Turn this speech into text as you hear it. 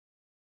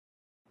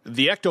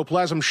The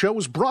Ectoplasm Show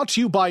is brought to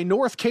you by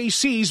North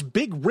KC's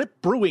Big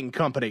Rip Brewing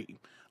Company.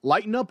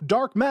 Lighten up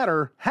dark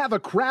matter, have a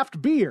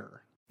craft beer.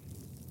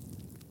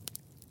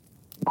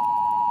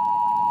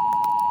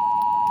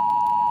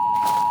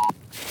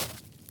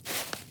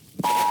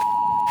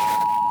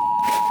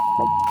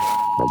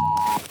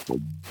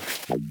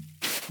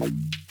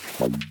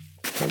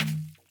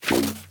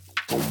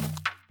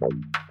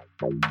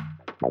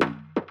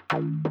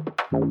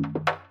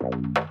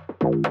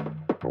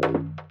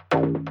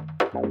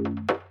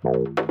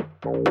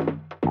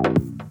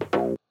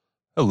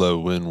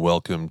 Hello and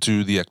welcome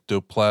to the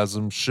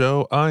Ectoplasm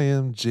Show. I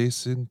am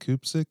Jason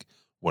Kupsik,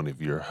 one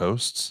of your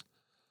hosts.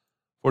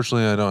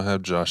 Fortunately, I don't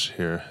have Josh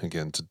here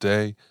again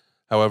today.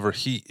 However,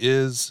 he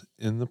is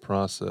in the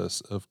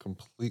process of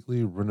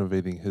completely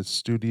renovating his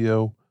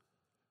studio,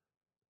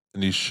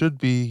 and he should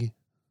be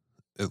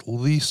at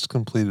least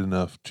complete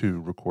enough to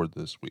record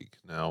this week.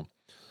 Now,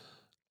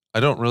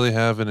 I don't really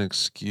have an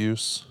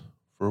excuse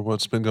for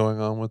what's been going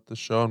on with the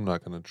show. I'm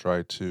not going to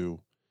try to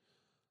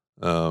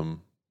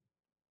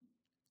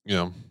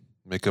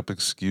make up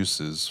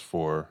excuses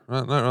for,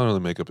 not really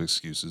make up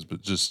excuses, but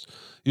just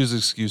use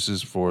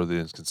excuses for the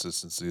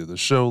inconsistency of the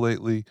show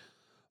lately.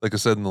 Like I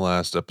said in the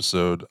last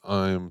episode,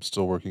 I'm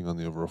still working on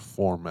the overall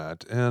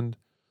format, and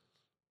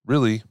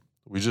really,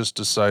 we just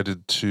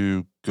decided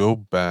to go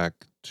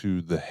back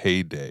to the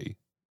heyday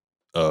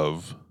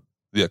of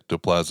the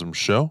Ectoplasm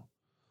Show.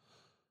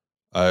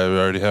 I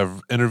already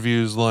have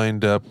interviews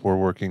lined up. We're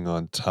working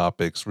on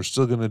topics. We're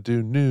still going to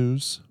do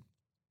news,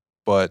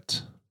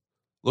 but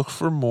look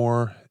for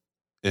more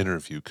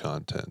interview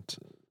content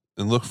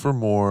and look for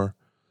more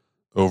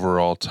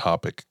overall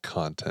topic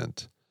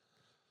content.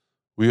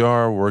 We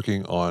are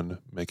working on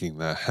making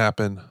that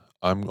happen.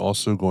 I'm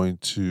also going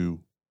to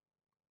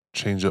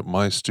change up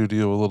my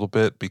studio a little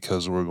bit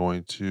because we're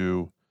going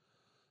to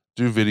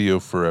do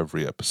video for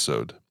every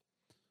episode.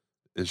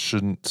 It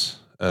shouldn't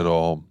at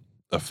all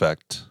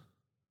affect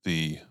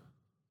the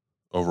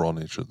overall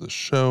nature of the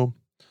show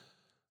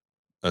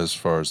as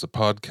far as the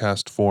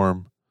podcast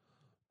form,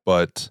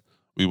 but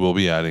we will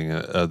be adding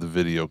the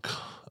video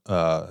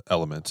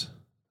element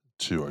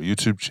to our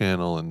YouTube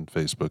channel and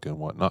Facebook and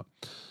whatnot.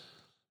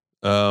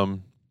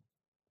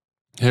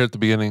 Here at the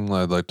beginning,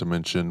 I'd like to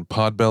mention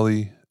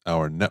Podbelly,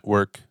 our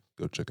network.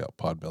 Go check out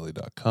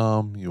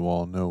podbelly.com. You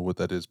all know what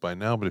that is by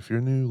now, but if you're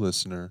a new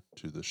listener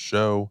to the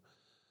show,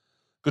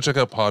 go check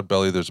out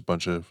Podbelly. There's a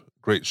bunch of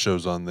great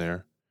shows on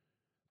there,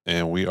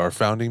 and we are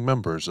founding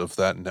members of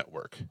that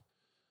network.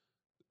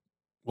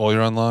 While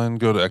you're online,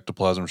 go to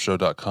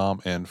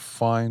ectoplasmshow.com and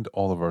find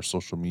all of our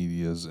social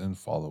medias and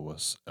follow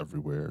us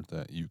everywhere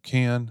that you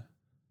can.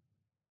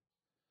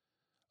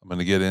 I'm going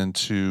to get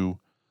into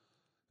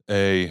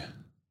a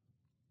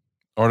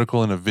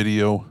article and a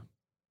video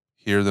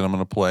here that I'm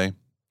going to play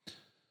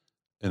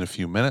in a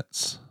few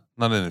minutes.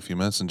 Not in a few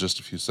minutes, in just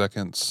a few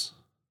seconds,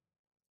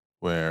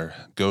 where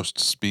Ghost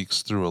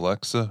speaks through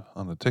Alexa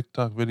on a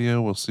TikTok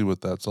video. We'll see what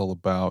that's all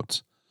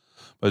about.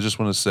 But I just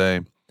want to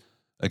say,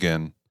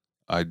 again,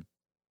 I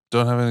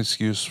don't have an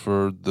excuse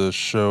for the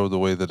show the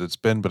way that it's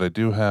been, but I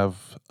do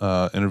have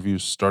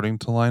interviews starting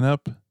to line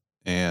up,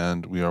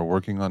 and we are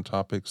working on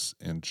topics.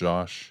 And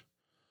Josh,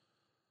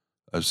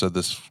 I've said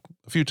this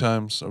a few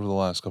times over the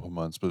last couple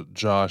months, but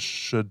Josh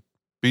should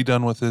be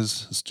done with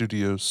his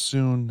studio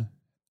soon,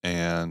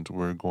 and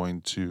we're going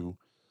to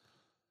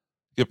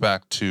get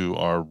back to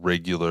our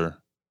regular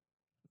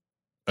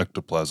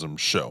Ectoplasm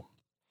show.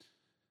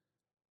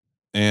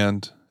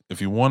 And if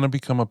you want to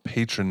become a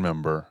patron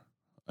member,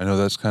 I know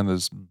that's kind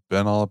of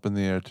been all up in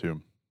the air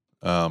too,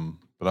 but I'm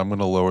going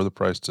to lower the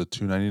price to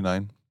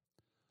 $2.99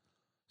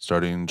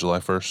 starting July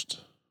 1st.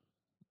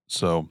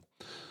 So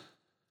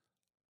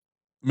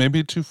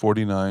maybe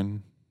 $2.49.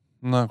 I'm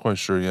not quite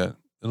sure yet.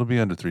 It'll be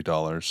under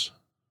 $3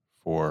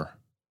 for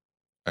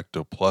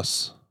Ecto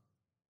Plus,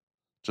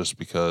 just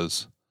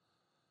because,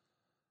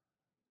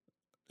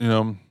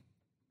 I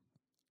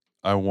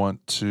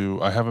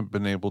haven't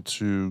been able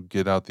to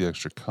get out the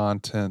extra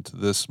content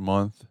this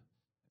month,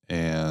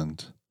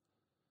 and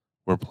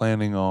we're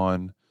planning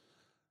on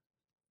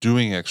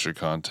doing extra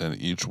content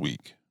each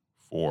week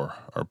for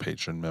our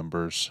patron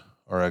members,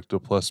 our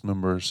Ecto Plus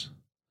members.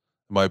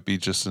 It might be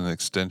just an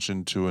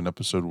extension to an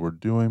episode we're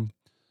doing,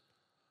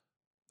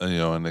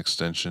 an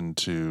extension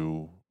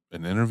to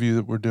an interview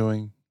that we're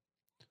doing.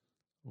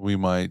 We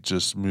might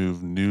just move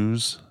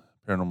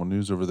paranormal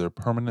news over there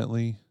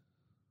permanently.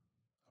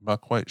 I'm not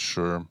quite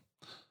sure.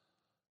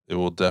 It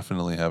will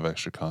definitely have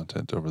extra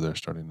content over there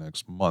starting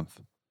next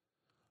month.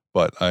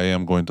 But I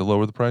am going to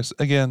lower the price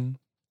again,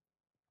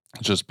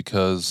 just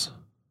because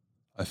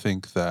I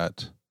think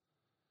that,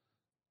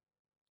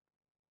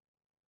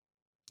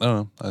 I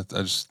don't know,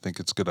 I just think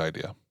it's a good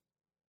idea.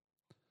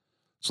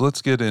 So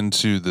let's get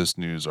into this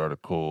news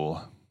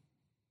article.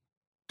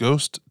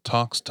 Ghost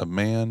talks to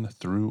man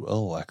through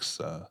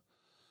Alexa.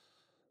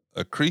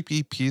 A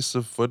creepy piece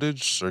of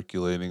footage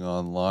circulating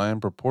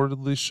online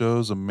purportedly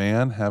shows a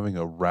man having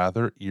a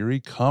rather eerie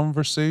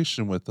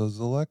conversation with his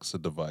Alexa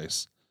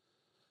device.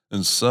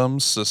 and some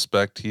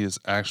suspect he is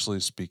actually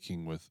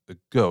speaking with a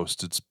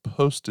ghost. It's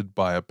posted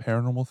by a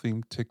paranormal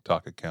themed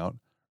TikTok account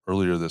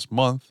earlier this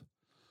month.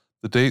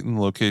 The date and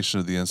location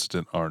of the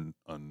incident are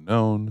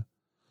unknown,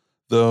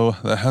 though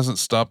that hasn't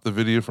stopped the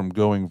video from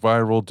going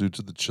viral due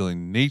to the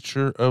chilling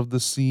nature of the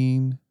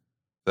scene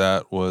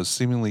that was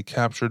seemingly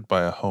captured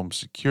by a home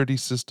security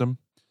system.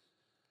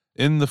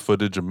 In the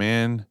footage, a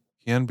man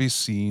can be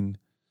seen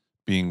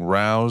being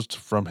roused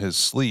from his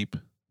sleep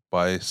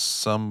by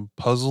some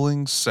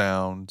puzzling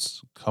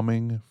sounds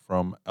coming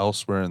from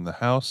elsewhere in the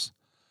house.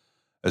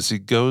 As he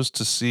goes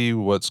to see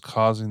what's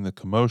causing the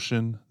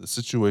commotion, the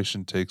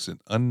situation takes an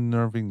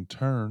unnerving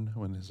turn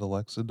when his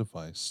Alexa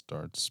device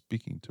starts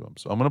speaking to him.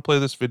 So I'm going to play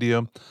this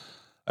video.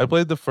 I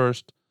played the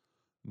first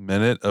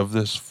minute of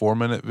this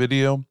 4-minute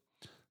video.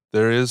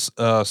 There is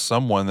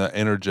someone that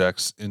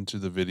interjects into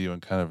the video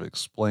and kind of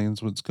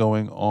explains what's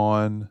going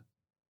on,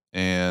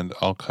 and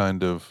I'll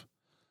kind of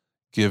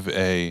give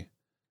a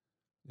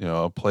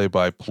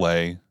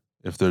play-by-play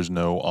if there's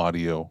no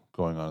audio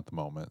going on at the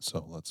moment.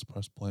 So let's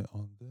press play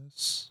on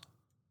this.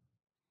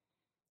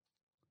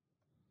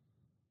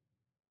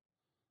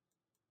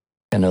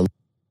 Can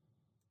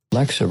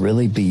Alexa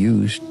really be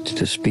used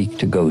to speak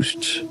to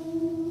ghosts?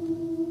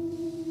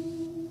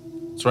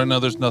 So right now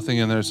there's nothing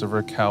in there except for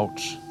a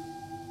couch.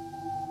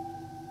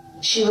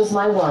 She was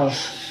my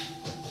wife.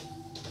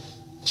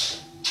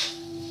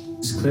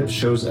 This clip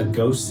shows a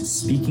ghost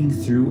speaking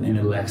through an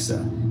Alexa,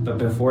 but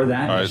before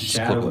that, All right, a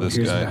shadow this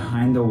appears guy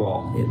behind the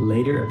wall. It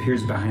later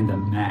appears behind the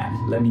mat.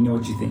 Let me know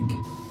what you think.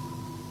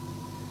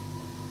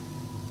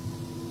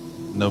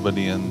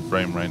 Nobody in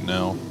frame right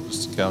now.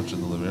 Just a couch in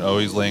the living room. Oh,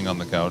 he's laying on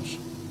the couch.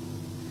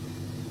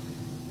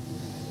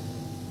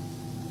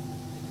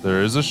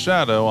 There is a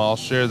shadow. I'll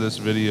share this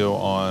video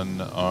on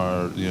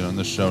our, in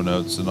the show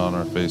notes and on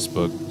our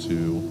Facebook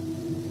to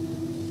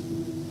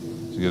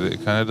get it.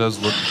 It kind of does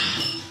look.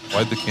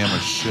 Why'd the camera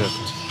shift?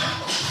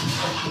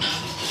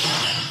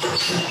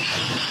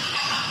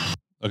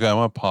 Okay, I'm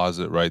gonna pause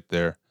it right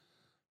there.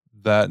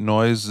 That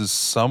noise is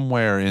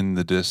somewhere in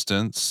the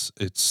distance.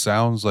 It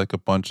sounds like a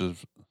bunch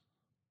of.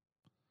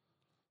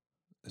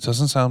 It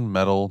doesn't sound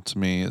metal to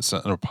me. It's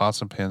or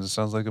pots and pans. It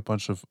sounds like a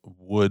bunch of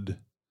wood,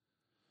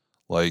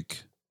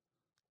 like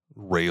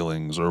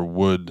railings or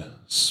wood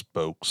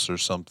spokes or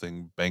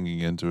something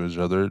banging into each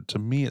other. To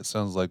me, it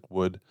sounds like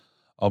wood.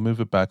 I'll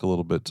move it back a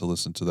little bit to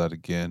listen to that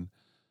again.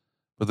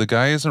 But the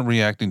guy isn't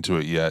reacting to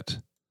it yet.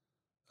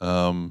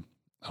 I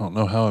don't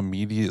know how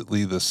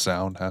immediately the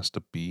sound has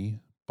to be,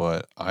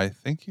 but I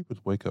think he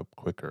would wake up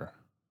quicker.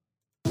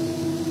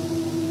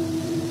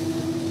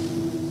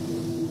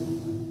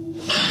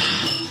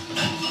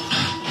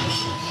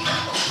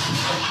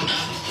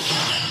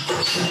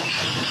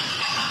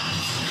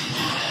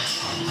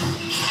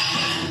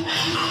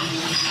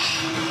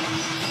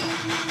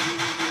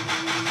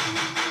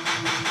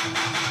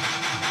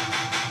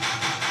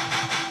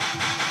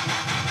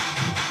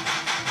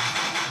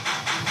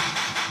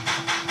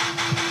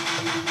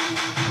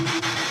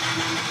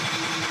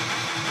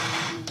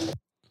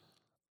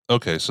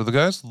 Okay, so the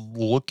guy's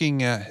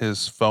looking at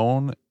his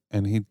phone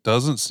and he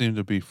doesn't seem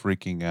to be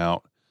freaking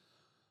out.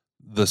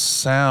 The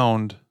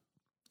sound,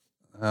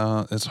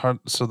 it's hard.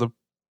 So the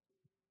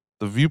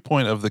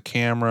viewpoint of the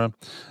camera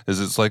is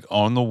it's like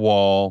on the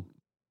wall,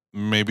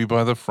 maybe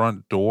by the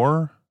front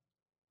door.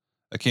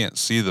 I can't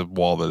see the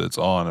wall that it's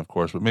on, of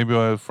course, but maybe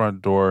by the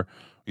front door.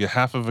 You get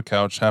half of a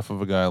couch, half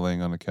of a guy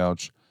laying on a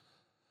couch.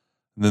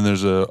 And then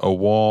there's a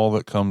wall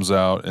that comes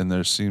out, and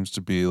there seems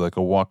to be like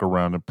a walk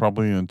around it,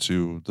 probably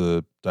into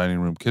the dining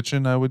room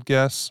kitchen, I would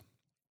guess.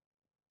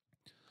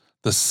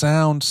 The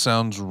sound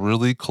sounds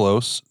really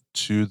close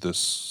to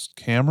this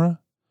camera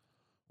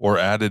or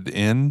added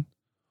in,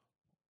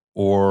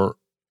 or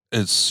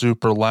it's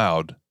super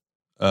loud.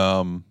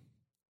 But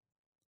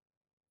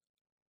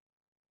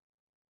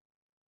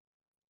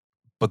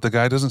the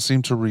guy doesn't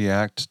seem to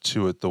react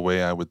to it the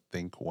way I would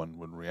think one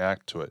would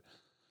react to it.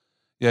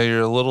 Yeah, you're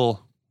a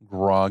little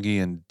groggy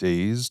and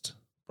dazed,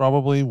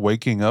 probably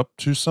waking up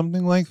to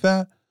something like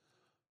that.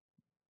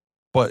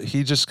 But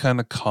he just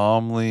kind of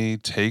calmly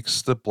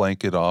takes the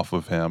blanket off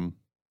of him,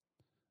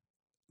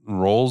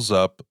 rolls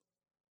up,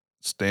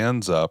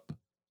 stands up.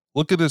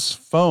 Look at his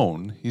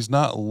phone. He's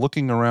not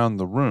looking around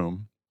the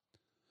room.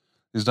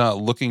 He's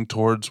not looking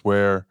towards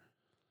where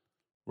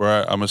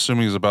I'm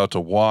assuming he's about to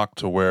walk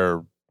to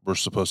where we're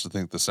supposed to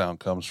think the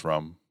sound comes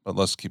from. But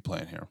let's keep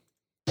playing here.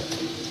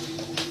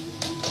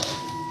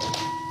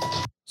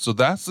 So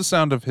that's the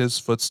sound of his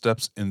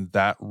footsteps in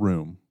that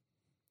room.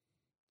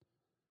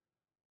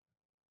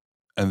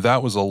 And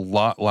that was a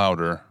lot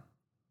louder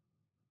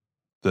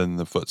than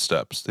the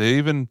footsteps. They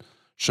even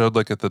showed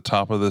like at the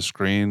top of the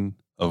screen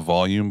a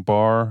volume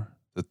bar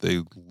that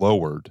they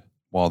lowered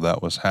while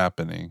that was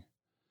happening.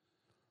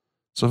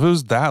 So if it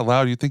was that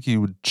loud, you'd think he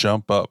would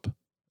jump up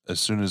as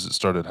soon as it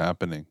started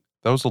happening.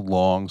 That was a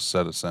long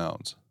set of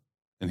sounds.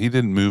 And he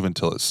didn't move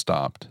until it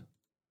stopped.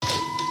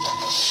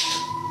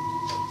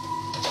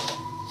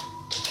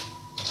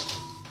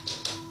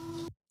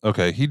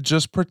 Okay, he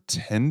just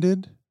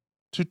pretended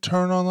to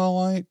turn on the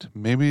light.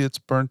 Maybe it's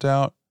burnt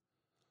out,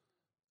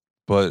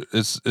 but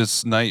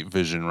it's night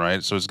vision,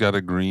 right? So it's got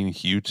a green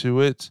hue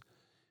to it.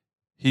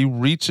 He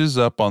reaches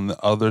up on the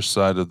other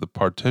side of the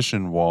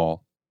partition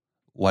wall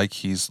like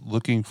he's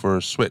looking for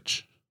a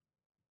switch.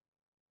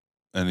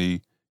 And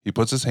he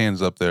puts his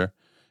hands up there,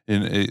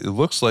 and it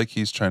looks like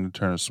he's trying to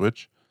turn a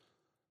switch,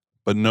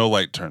 but no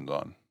light turns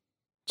on.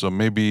 So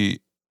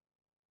maybe,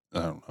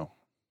 I don't know.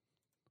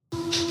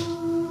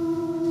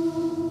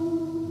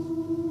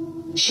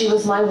 She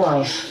was my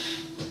wife.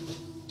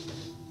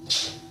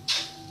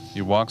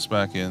 He walks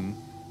back in.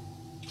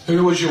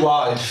 Who was your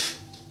wife?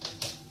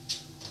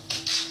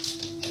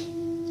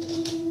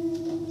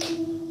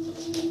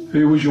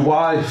 Who was your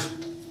wife?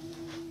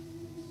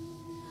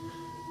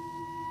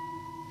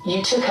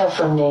 You took her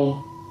from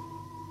me.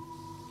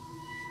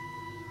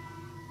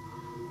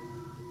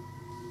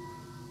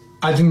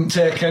 I didn't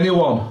take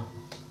anyone.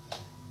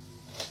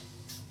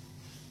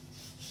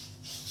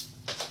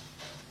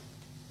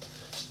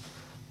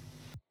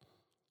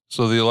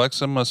 So the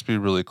Alexa must be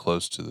really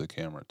close to the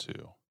camera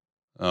too.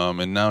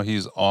 And now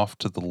he's off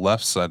to the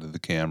left side of the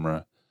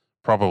camera,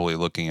 probably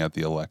looking at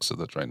the Alexa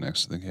that's right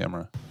next to the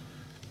camera.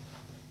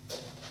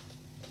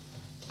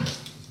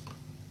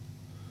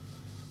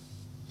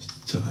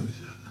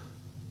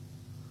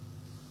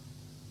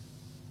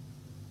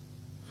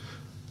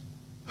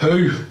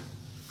 Who?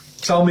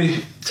 Tell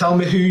me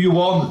who you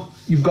want.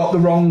 You've got the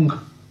wrong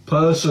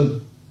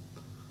person.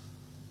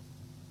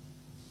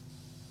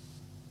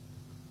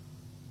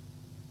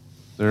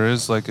 There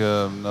is like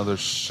another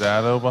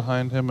shadow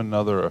behind him,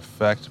 another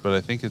effect, but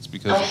I think it's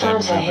because I'm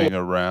moving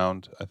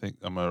around. I think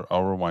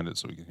I'll rewind it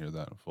so we can hear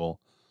that in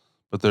full.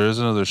 But there is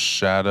another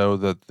shadow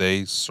that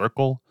they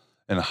circle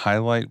and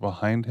highlight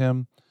behind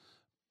him,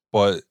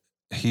 but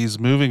he's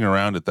moving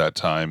around at that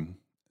time.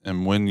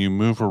 And when you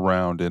move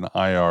around in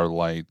IR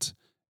light,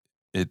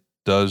 it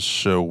does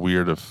show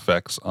weird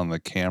effects on the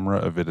camera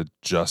of it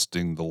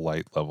adjusting the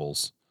light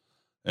levels.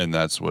 And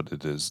that's what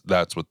it is.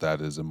 That's what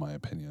that is, in my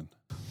opinion.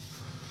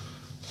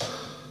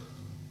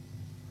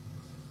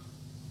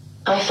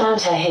 I found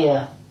her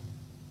here.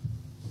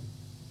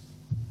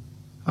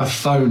 I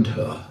found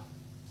her.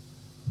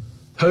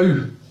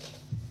 Who?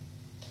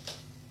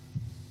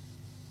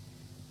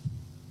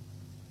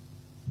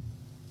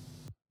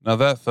 Now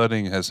that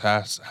thudding has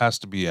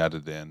to be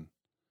added in.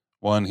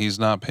 One, he's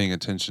not paying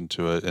attention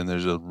to it, and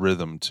there's a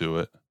rhythm to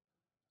it.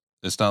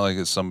 It's not like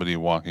it's somebody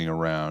walking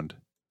around.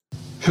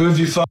 Who have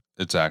you found?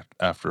 It's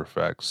After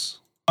Effects.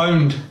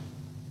 Found.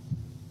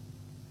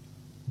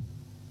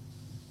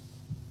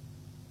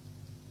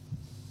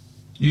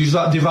 Use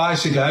that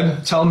device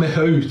again. Tell me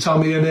who. Tell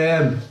me your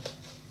name.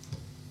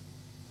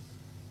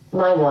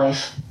 My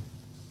wife.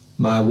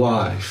 My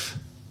wife.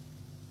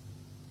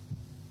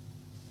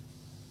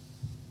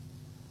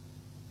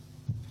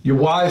 Your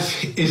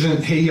wife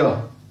isn't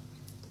here.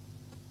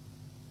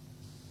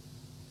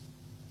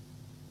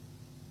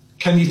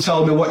 Can you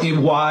tell me what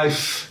your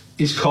wife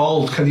is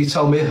called? Can you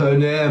tell me her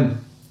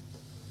name?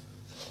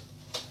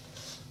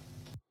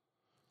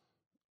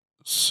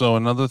 So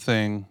another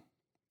thing,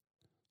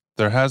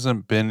 there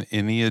hasn't been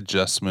any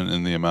adjustment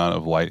in the amount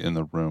of light in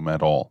the room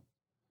at all.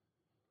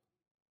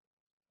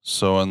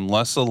 So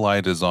unless a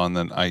light is on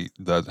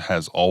that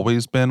has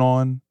always been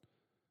on,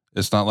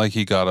 it's not like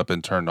he got up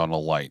and turned on a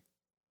light.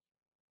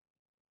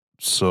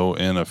 So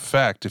in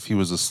effect, if he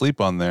was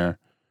asleep on there,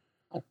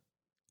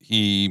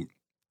 he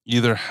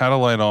either had a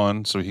light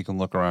on so he can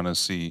look around and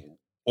see,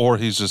 or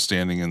he's just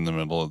standing in the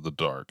middle of the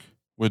dark,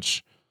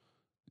 which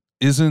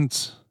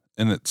isn't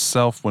in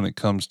itself, when it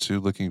comes to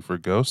looking for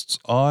ghosts,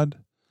 odd.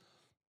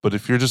 But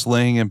if you're just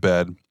laying in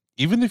bed,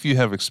 even if you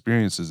have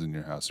experiences in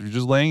your house, if you're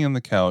just laying on the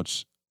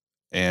couch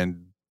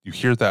and you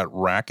hear that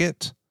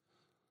racket,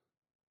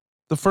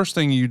 the first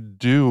thing you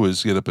do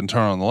is get up and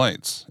turn on the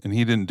lights. And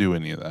he didn't do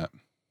any of that.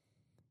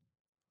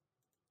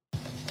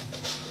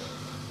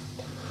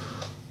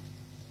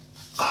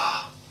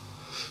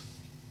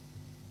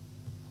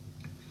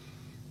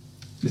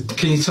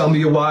 Can you tell me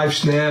your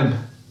wife's name?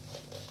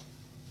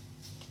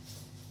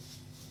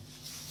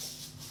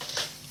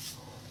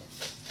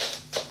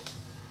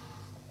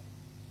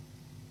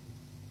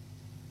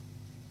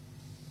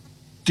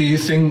 Do you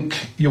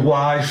think your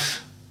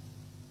wife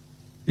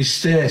is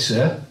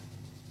Stacey?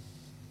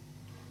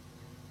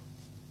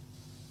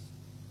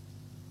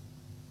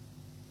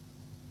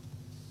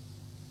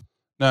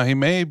 Now, he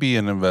may be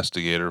an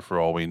investigator for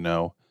all we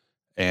know,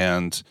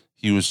 and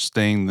he was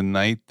staying the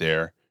night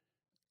there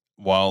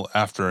while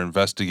after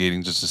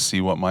investigating just to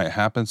see what might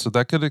happen. So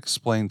that could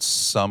explain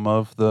some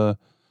of the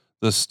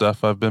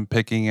stuff I've been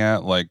picking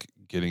at, like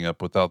getting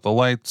up without the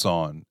lights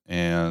on.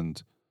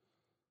 And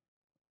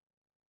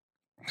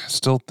I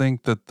still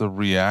think that the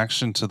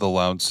reaction to the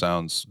loud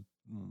sounds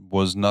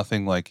was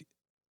nothing like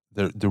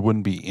there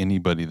wouldn't be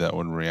anybody that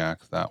would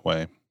react that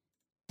way.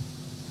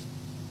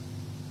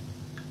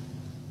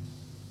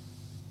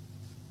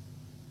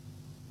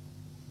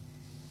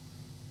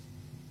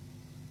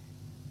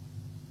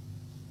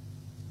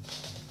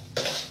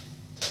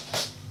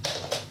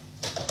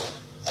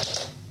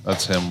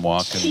 That's him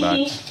walking back.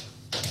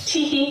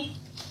 Tee hee.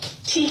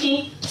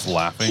 He's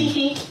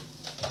laughing.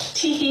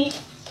 Tee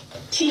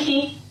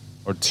hee.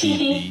 Or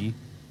TV.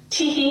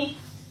 Tee hee.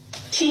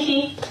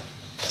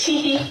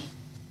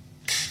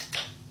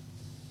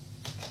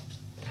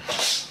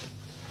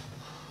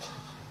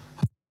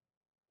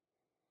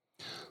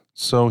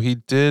 So he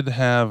did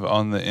have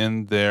on the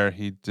end there,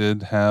 he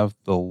did have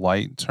the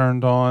light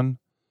turned on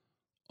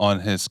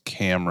his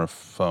phone,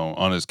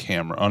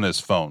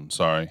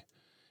 sorry.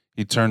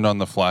 He turned on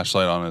the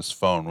flashlight on his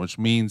phone, which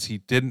means he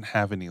didn't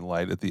have any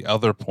light at the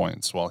other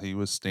points while he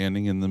was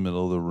standing in the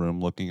middle of the room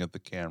looking at the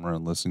camera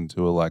and listening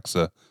to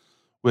Alexa,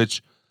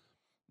 which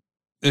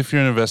if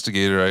you're an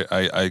investigator,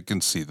 I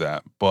can see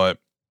that, but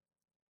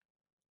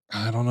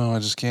I don't know. I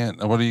just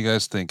can't. What do you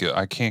guys think?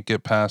 I can't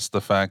get past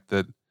the fact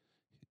that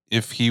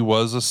if he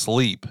was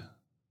asleep.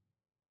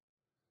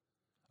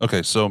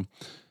 Okay, so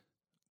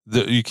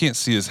you can't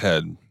see his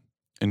head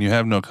and you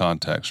have no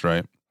context,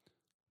 right?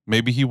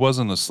 Maybe he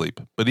wasn't asleep,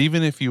 but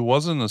even if he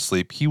wasn't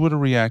asleep, he would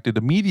have reacted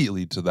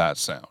immediately to that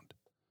sound.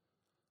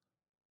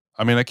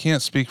 I mean, I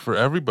can't speak for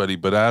everybody,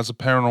 but as a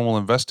paranormal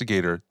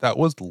investigator, that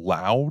was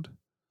loud.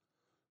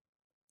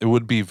 It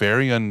would be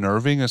very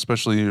unnerving,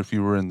 especially if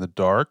you were in the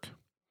dark.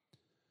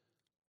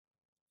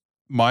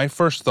 My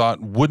first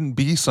thought wouldn't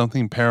be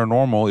something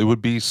paranormal. It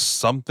would be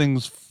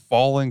something's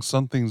falling,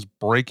 something's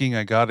breaking.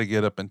 I got to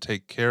get up and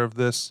take care of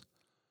this.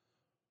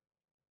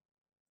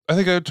 I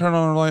think I would turn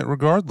on a light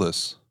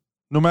regardless,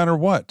 no matter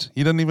what.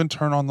 He doesn't even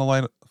turn on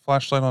the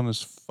flashlight on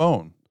his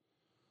phone.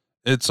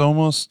 It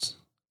seems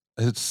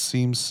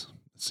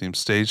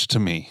staged to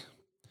me.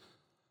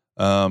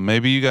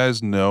 Maybe you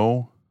guys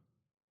know.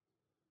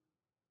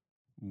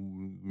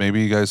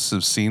 Maybe you guys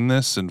have seen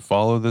this and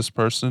follow this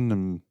person,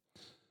 and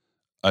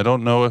I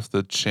don't know if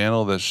the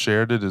channel that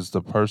shared it is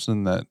the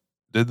person that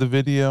did the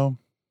video.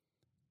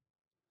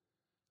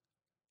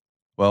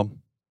 Well,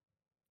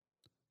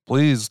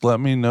 please let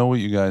me know what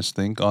you guys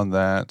think on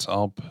that.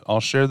 I'll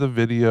share the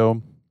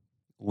video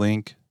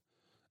link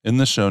in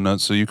the show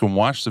notes so you can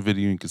watch the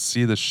video and you can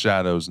see the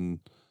shadows. And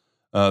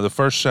the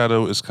first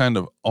shadow is kind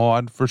of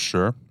odd for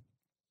sure.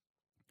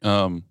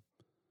 The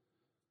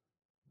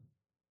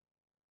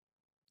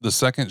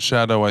second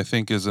shadow, I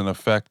think, is an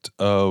effect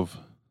of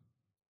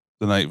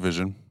the night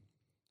vision.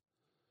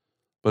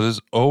 But as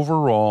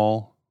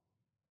overall,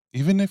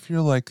 even if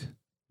you're like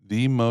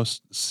the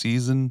most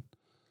seasoned,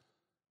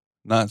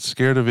 not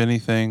scared of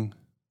anything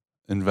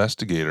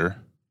investigator,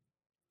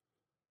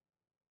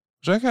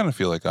 which I kind of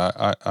feel like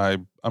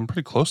I'm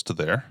pretty close to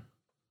there.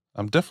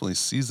 I'm definitely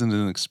seasoned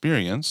and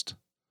experienced.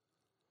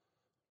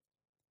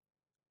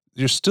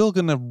 You're still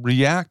going to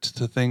react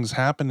to things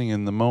happening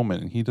in the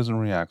moment, and he doesn't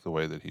react the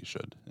way that he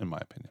should, in my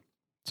opinion.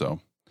 So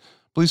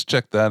please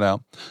check that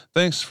out.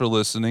 Thanks for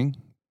listening.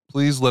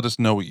 Please let us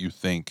know what you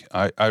think.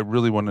 I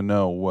really want to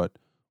know what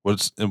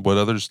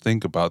others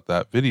think about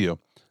that video.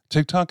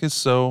 TikTok is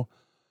so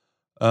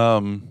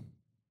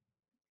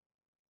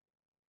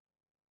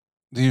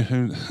if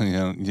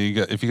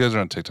you guys are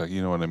on TikTok,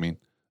 you know what I mean.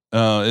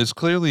 It's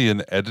clearly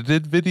an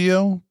edited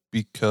video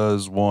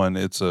because one,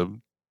 it's a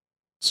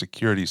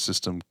security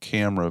system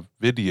camera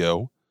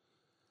video,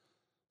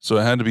 so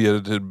it had to be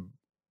edited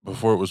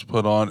before it was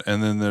put on.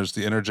 And then there's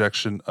the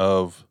interjection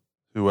of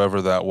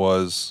whoever that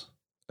was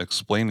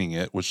explaining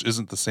it, which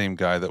isn't the same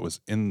guy that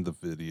was in the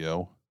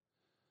video.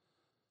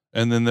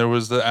 And then there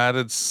was the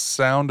added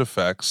sound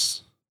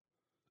effects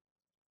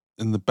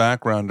in the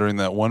background during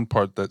that one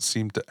part that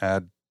seemed to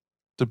add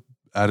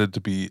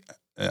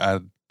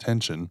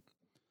tension.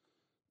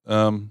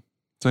 So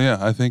yeah,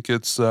 I think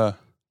it's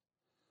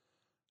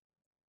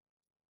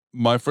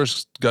my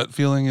first gut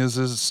feeling is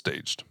it's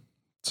staged.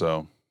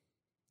 So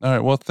all right,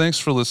 well, thanks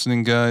for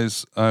listening,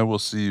 guys. I will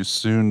see you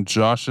soon.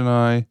 Josh and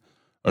I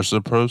are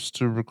supposed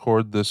to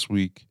record this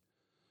week.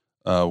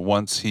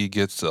 Once he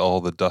gets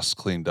all the dust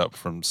cleaned up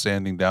from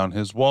sanding down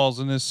his walls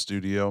in his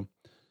studio,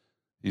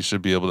 he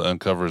should be able to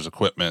uncover his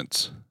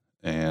equipment,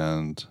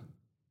 and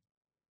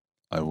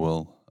I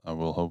will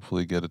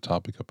hopefully get a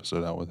topic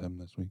episode out with him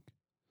this week.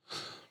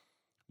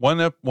 One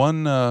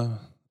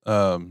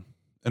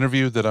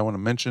interview that I want to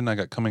mention I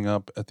got coming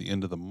up at the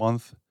end of the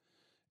month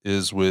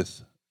is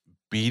with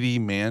Beatty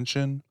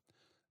Mansion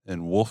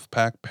and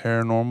Wolfpack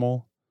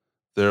Paranormal.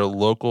 They're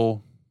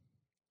local.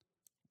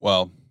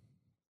 Well,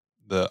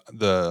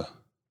 the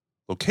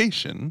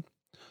location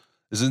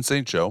is in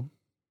St. Joe,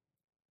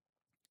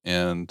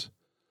 and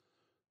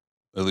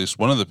at least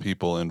one of the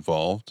people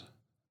involved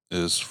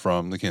is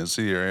from the Kansas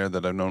City area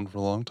that I've known for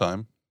a long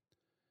time.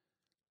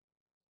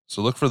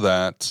 So look for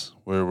that,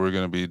 where we're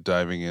going to be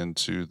diving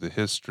into the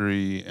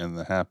history and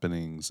the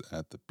happenings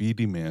at the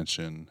Beatty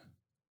Mansion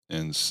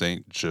in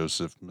St.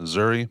 Joseph,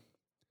 Missouri.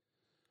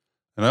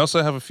 And I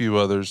also have a few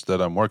others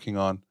that I'm working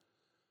on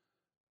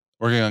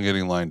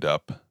getting lined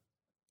up.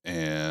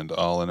 And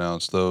I'll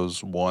announce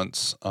those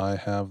once I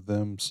have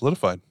them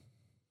solidified.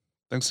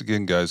 Thanks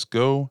again, guys.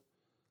 Go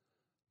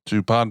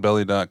to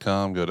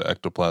podbelly.com, go to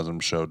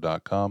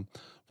ectoplasmshow.com.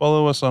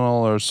 Follow us on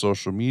all our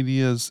social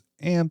medias,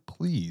 and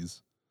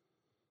please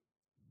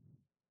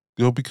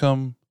go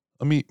become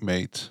a meat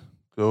mate.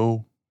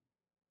 Go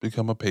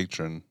become a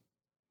patron,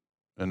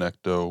 an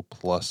Ecto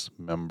Plus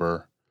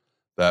member.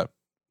 That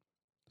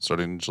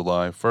starting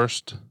July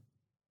 1st,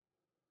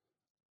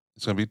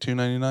 it's going to be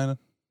 $2.99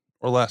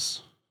 or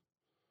less.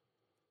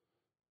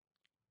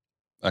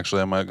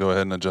 Actually, I might go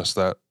ahead and adjust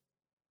that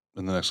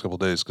in the next couple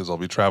of days because I'll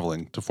be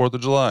traveling to 4th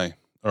of July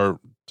or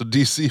to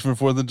DC for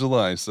 4th of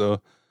July. So I'm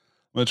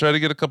going to try to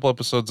get a couple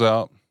episodes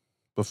out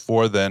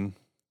before then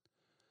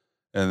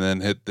and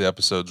then hit the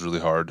episodes really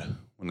hard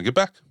when I get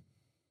back.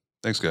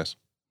 Thanks, guys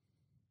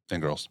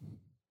and girls.